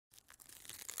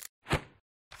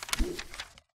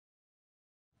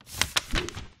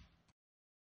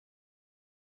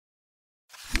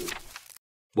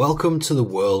Welcome to the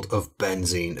world of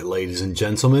benzene, ladies and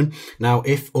gentlemen. Now,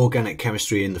 if organic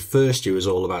chemistry in the first year is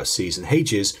all about C's and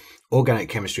H's, organic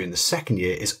chemistry in the second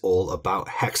year is all about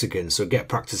hexagons. So get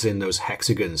practicing those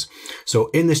hexagons. So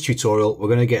in this tutorial, we're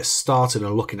going to get started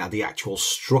on looking at the actual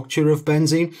structure of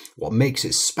benzene, what makes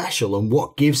it special and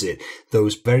what gives it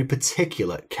those very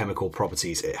particular chemical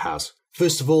properties it has.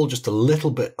 First of all, just a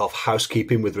little bit of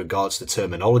housekeeping with regards to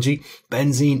terminology.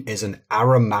 Benzene is an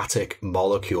aromatic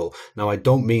molecule. Now, I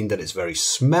don't mean that it's very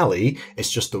smelly.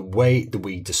 It's just the way that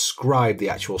we describe the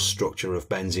actual structure of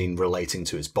benzene relating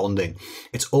to its bonding.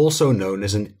 It's also known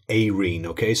as an arene,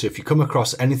 okay? So if you come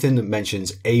across anything that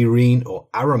mentions arene or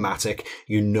aromatic,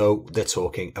 you know they're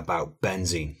talking about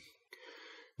benzene.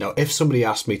 Now, if somebody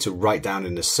asked me to write down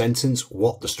in a sentence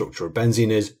what the structure of benzene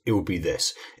is, it would be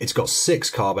this. It's got 6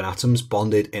 carbon atoms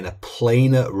bonded in a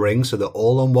planar ring, so they're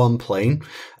all on one plane.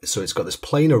 So it's got this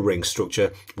planar ring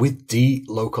structure with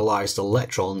delocalized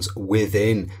electrons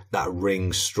within that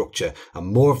ring structure.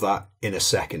 And more of that in a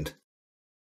second.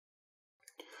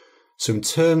 So in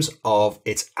terms of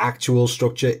its actual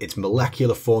structure, its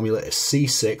molecular formula is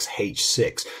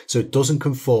C6H6. So it doesn't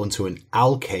conform to an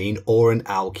alkane or an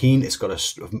alkene. It's got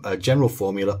a general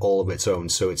formula all of its own.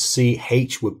 So it's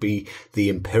CH would be the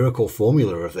empirical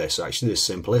formula of this, actually the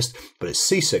simplest, but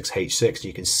it's C6H6.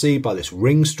 You can see by this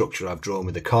ring structure I've drawn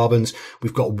with the carbons,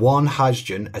 we've got one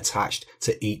hydrogen attached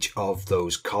to each of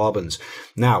those carbons.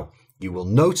 Now, you will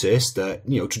notice that,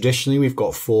 traditionally we've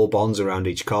got 4 bonds around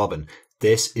each carbon.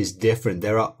 This is different.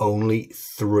 There are only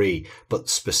 3, but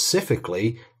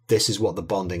specifically, this is what the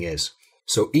bonding is.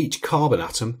 So each carbon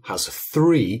atom has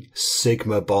 3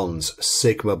 sigma bonds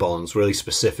really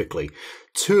specifically.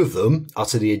 2 of them are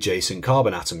to the adjacent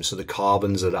carbon atoms, so the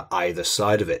carbons that are either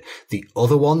side of it. The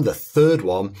other one, the third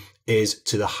one, is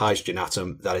to the hydrogen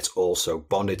atom that it's also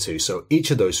bonded to. So each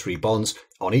of those 3 bonds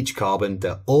on each carbon,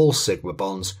 they're all sigma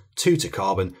bonds, 2 to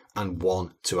carbon and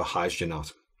 1 to a hydrogen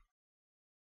atom.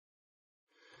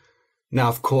 Now,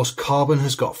 of course, carbon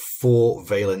has got 4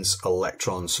 valence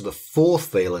electrons. So the 4th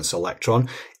valence electron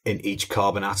in each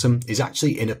carbon atom is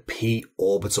actually in a p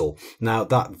orbital. Now,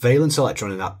 that valence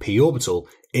electron in that p orbital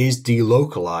is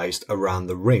delocalized around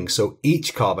the ring. So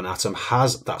each carbon atom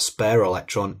has that spare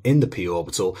electron in the p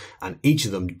orbital, and each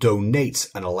of them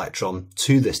donates an electron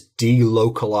to this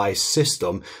delocalized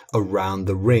system around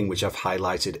the ring, which I've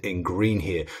highlighted in green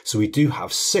here. So we do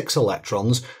have 6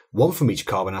 electrons, 1 from each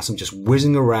carbon atom, just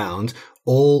whizzing around,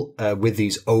 all with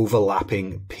these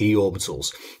overlapping p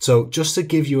orbitals. So just to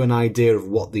give you an idea of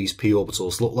what these p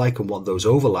orbitals look like and what those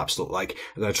overlaps look like,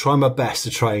 I'm going to try my best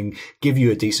to try and give you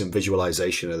a decent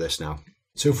visualization of this now.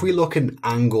 So if we look at an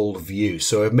angled view,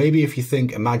 so maybe if you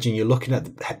imagine you're looking at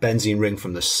the benzene ring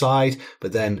from the side,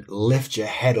 but then lift your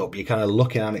head up, you're kind of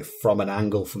looking at it from an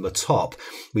angle from the top.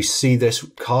 We see this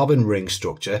carbon ring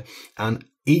structure, and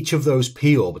each of those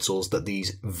p orbitals that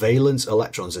these valence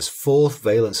electrons, this 4th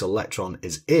valence electron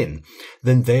is in,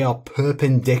 then they are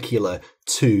perpendicular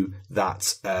to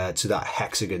that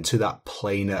hexagon, to that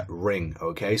planar ring.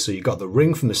 Okay, so you've got the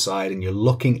ring from the side and you're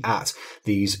looking at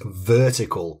these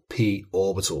vertical p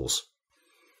orbitals.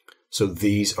 So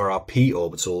these are our p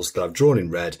orbitals that I've drawn in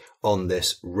red on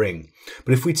this ring.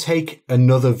 But if we take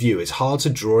another view, it's hard to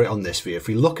draw it on this view. If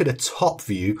we look at a top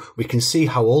view, we can see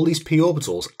how all these p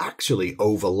orbitals actually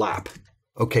overlap.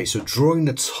 Okay, so drawing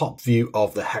the top view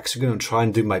of the hexagon, I'm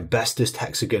trying to do my bestest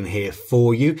hexagon here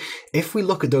for you. If we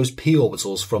look at those p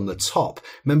orbitals from the top,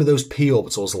 remember those p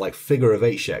orbitals are like figure of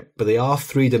 8 shape, but they are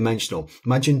 3-dimensional.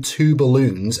 Imagine 2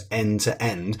 balloons end to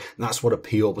end, and that's what a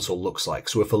p orbital looks like.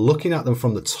 So if we're looking at them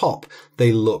from the top,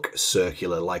 they look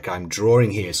circular like I'm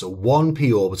drawing here. So 1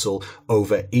 p orbital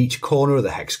over each corner of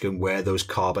the hexagon where those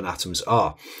carbon atoms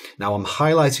are. Now I'm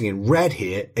highlighting in red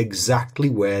here exactly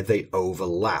where they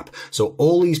overlap. So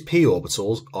all these p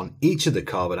orbitals on each of the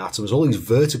carbon atoms, all these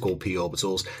vertical p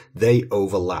orbitals, they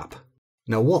overlap.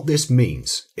 Now what this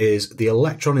means is the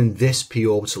electron in this p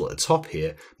orbital at the top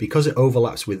here, because it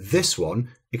overlaps with this one,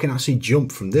 it can actually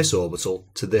jump from this orbital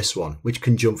to this one, which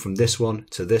can jump from this one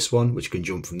to this one, which can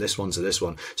jump from this one to this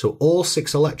one. So all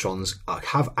 6 electrons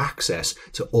have access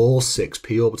to all 6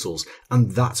 p orbitals,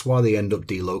 and that's why they end up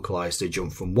delocalized. They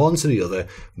jump from one to the other,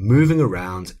 moving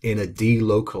around in a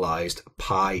delocalized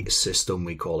pi system,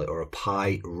 we call it, or a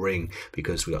pi ring,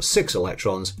 because we got 6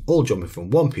 electrons all jumping from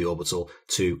one p orbital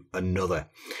to another.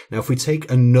 Now, if we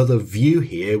take another view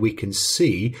here, we can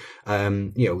see,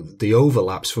 the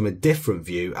overlaps from a different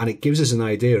view, and it gives us an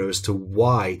idea as to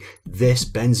why this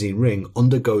benzene ring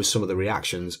undergoes some of the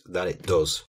reactions that it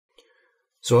does.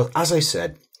 So as I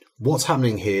said, What's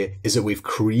happening here is that we've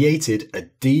created a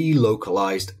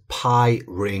delocalized pi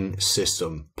ring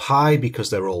system. Pi because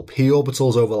they're all p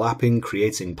orbitals overlapping,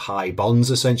 creating pi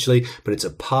bonds essentially, but it's a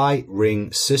pi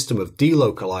ring system of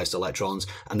delocalized electrons,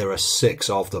 and there are 6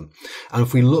 of them. And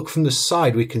if we look from the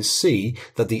side, we can see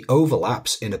that the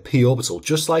overlaps in a p orbital,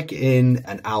 just like in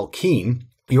an alkene,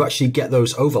 you actually get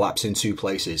those overlaps in 2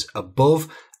 places, above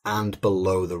and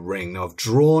below the ring. Now I've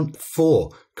drawn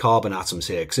 4 carbon atoms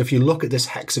here, because if you look at this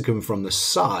hexagon from the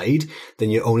side,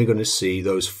 then you're only going to see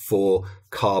those 4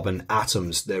 carbon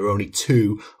atoms. There are only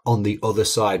 2 on the other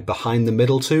side, behind the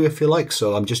middle 2, if you like.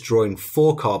 So I'm just drawing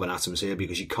 4 carbon atoms here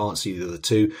because you can't see the other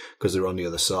 2 because they're on the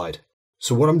other side.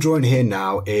 So what I'm drawing here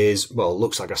now is, well, it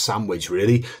looks like a sandwich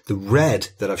really. The red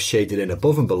that I've shaded in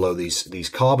above and below these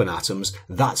carbon atoms,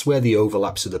 that's where the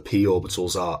overlaps of the p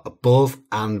orbitals are, above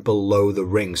and below the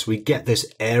ring. So we get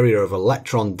this area of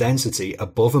electron density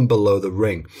above and below the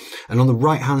ring. And on the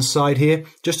right hand side here,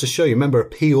 just to show you, remember a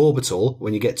p orbital,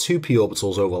 when you get 2 p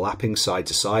orbitals overlapping side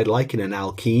to side, like in an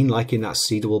alkene, like in that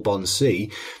C double bond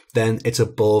C, then it's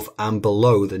above and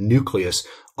below the nucleus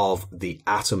of the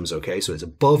atoms, okay? So it's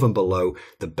above and below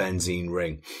the benzene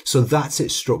ring. So that's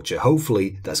its structure.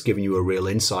 Hopefully that's giving you a real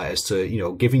insight as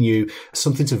to, giving you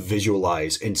something to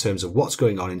visualize in terms of what's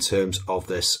going on in terms of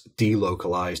this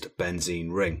delocalized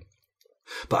benzene ring.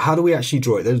 But how do we actually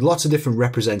draw it? There's lots of different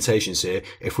representations here.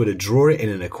 If we're to draw it in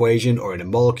an equation or in a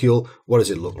molecule, what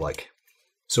does it look like?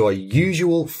 So our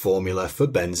usual formula for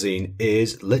benzene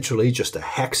is literally just a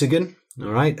hexagon. All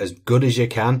right, as good as you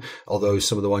can, although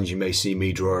some of the ones you may see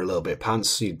me draw are a little bit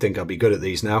pants. You'd think I'd be good at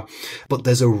these now. But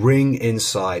there's a ring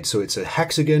inside. So it's a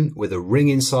hexagon with a ring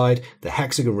inside. The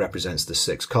hexagon represents the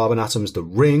 6 carbon atoms. The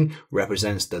ring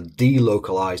represents the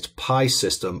delocalized pi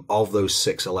system of those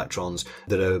 6 electrons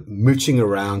that are mooching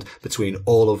around between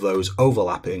all of those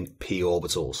overlapping p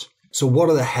orbitals. So what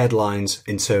are the headlines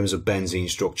in terms of benzene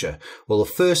structure? Well, the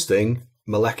first thing,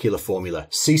 molecular formula,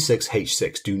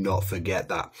 C6H6, do not forget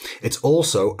that. It's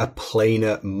also a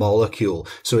planar molecule.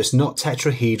 So it's not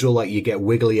tetrahedral like you get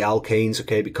wiggly alkanes,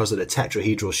 okay, because of the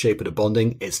tetrahedral shape of the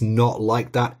bonding. It's not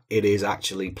like that. It is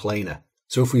actually planar.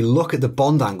 So if we look at the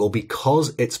bond angle,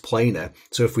 because it's planar,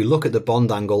 so if we look at the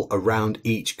bond angle around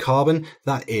each carbon,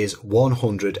 that is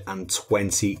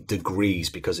 120 degrees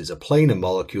because it's a planar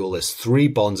molecule. There's 3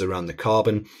 bonds around the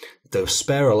carbon. The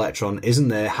spare electron isn't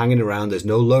there hanging around. There's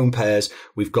no lone pairs.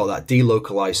 We've got that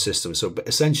delocalized system. So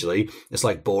essentially, it's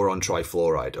like boron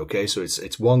trifluoride. Okay, so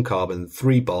it's 1 carbon,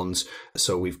 3 bonds.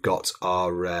 So we've got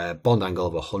our bond angle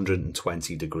of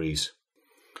 120 degrees.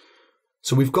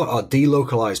 So we've got our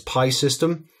delocalized pi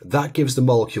system. That gives the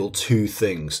molecule 2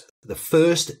 things. The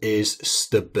first is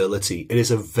stability. It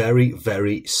is a very,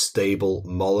 very stable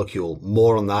molecule.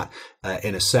 More on that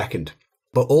in a second.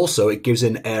 But also it gives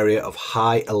an area of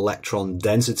high electron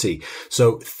density.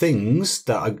 So things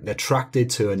that are attracted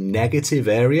to a negative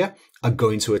area are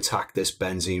going to attack this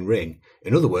benzene ring.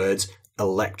 In other words,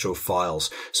 electrophiles.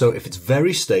 So if it's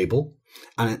very stable,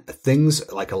 and things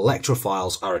like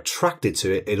electrophiles are attracted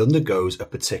to it, it undergoes a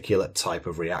particular type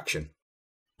of reaction.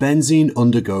 Benzene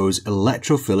undergoes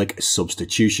electrophilic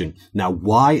substitution. Now,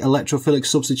 why electrophilic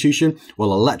substitution? Well,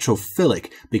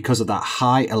 electrophilic because of that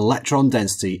high electron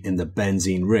density in the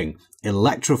benzene ring.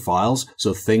 Electrophiles,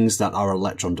 so things that are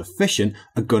electron deficient,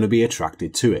 are going to be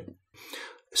attracted to it.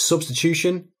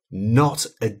 Substitution, not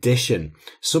addition.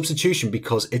 Substitution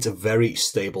because it's a very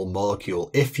stable molecule.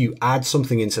 If you add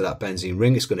something into that benzene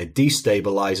ring, it's going to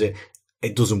destabilize it.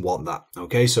 It doesn't want that.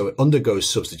 Okay, so it undergoes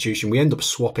substitution. We end up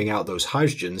swapping out those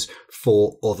hydrogens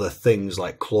for other things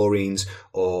like chlorines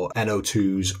or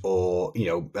NO2s or,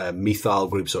 methyl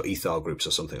groups or ethyl groups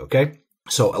or something. Okay.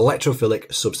 So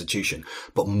electrophilic substitution,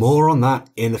 but more on that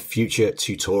in a future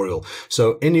tutorial.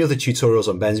 So in the other tutorials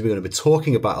on benzene, we're going to be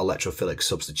talking about electrophilic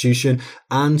substitution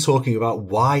and talking about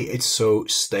why it's so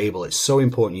stable. It's so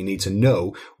important. You need to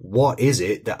know what is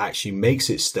it that actually makes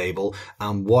it stable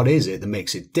and what is it that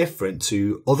makes it different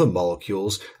to other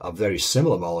molecules, very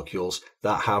similar molecules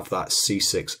that have that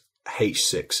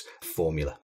C6H6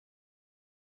 formula.